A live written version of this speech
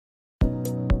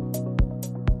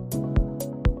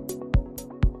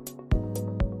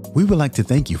We would like to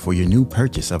thank you for your new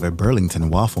purchase of a Burlington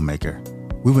waffle maker.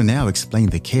 We will now explain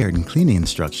the care and cleaning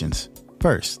instructions.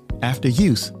 First, after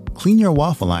use, clean your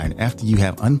waffle iron after you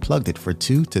have unplugged it for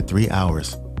 2 to 3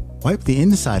 hours. Wipe the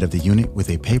inside of the unit with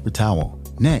a paper towel.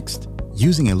 Next,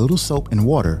 using a little soap and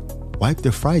water, wipe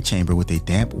the fry chamber with a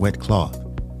damp, wet cloth.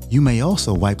 You may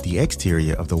also wipe the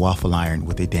exterior of the waffle iron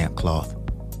with a damp cloth.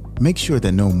 Make sure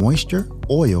that no moisture,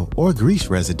 oil, or grease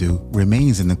residue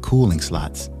remains in the cooling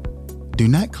slots. Do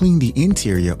not clean the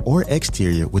interior or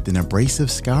exterior with an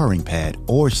abrasive scouring pad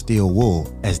or steel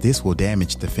wool, as this will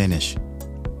damage the finish.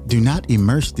 Do not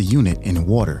immerse the unit in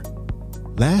water.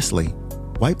 Lastly,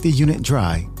 wipe the unit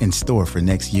dry and store for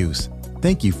next use.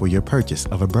 Thank you for your purchase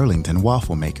of a Burlington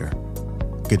waffle maker.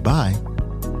 Goodbye.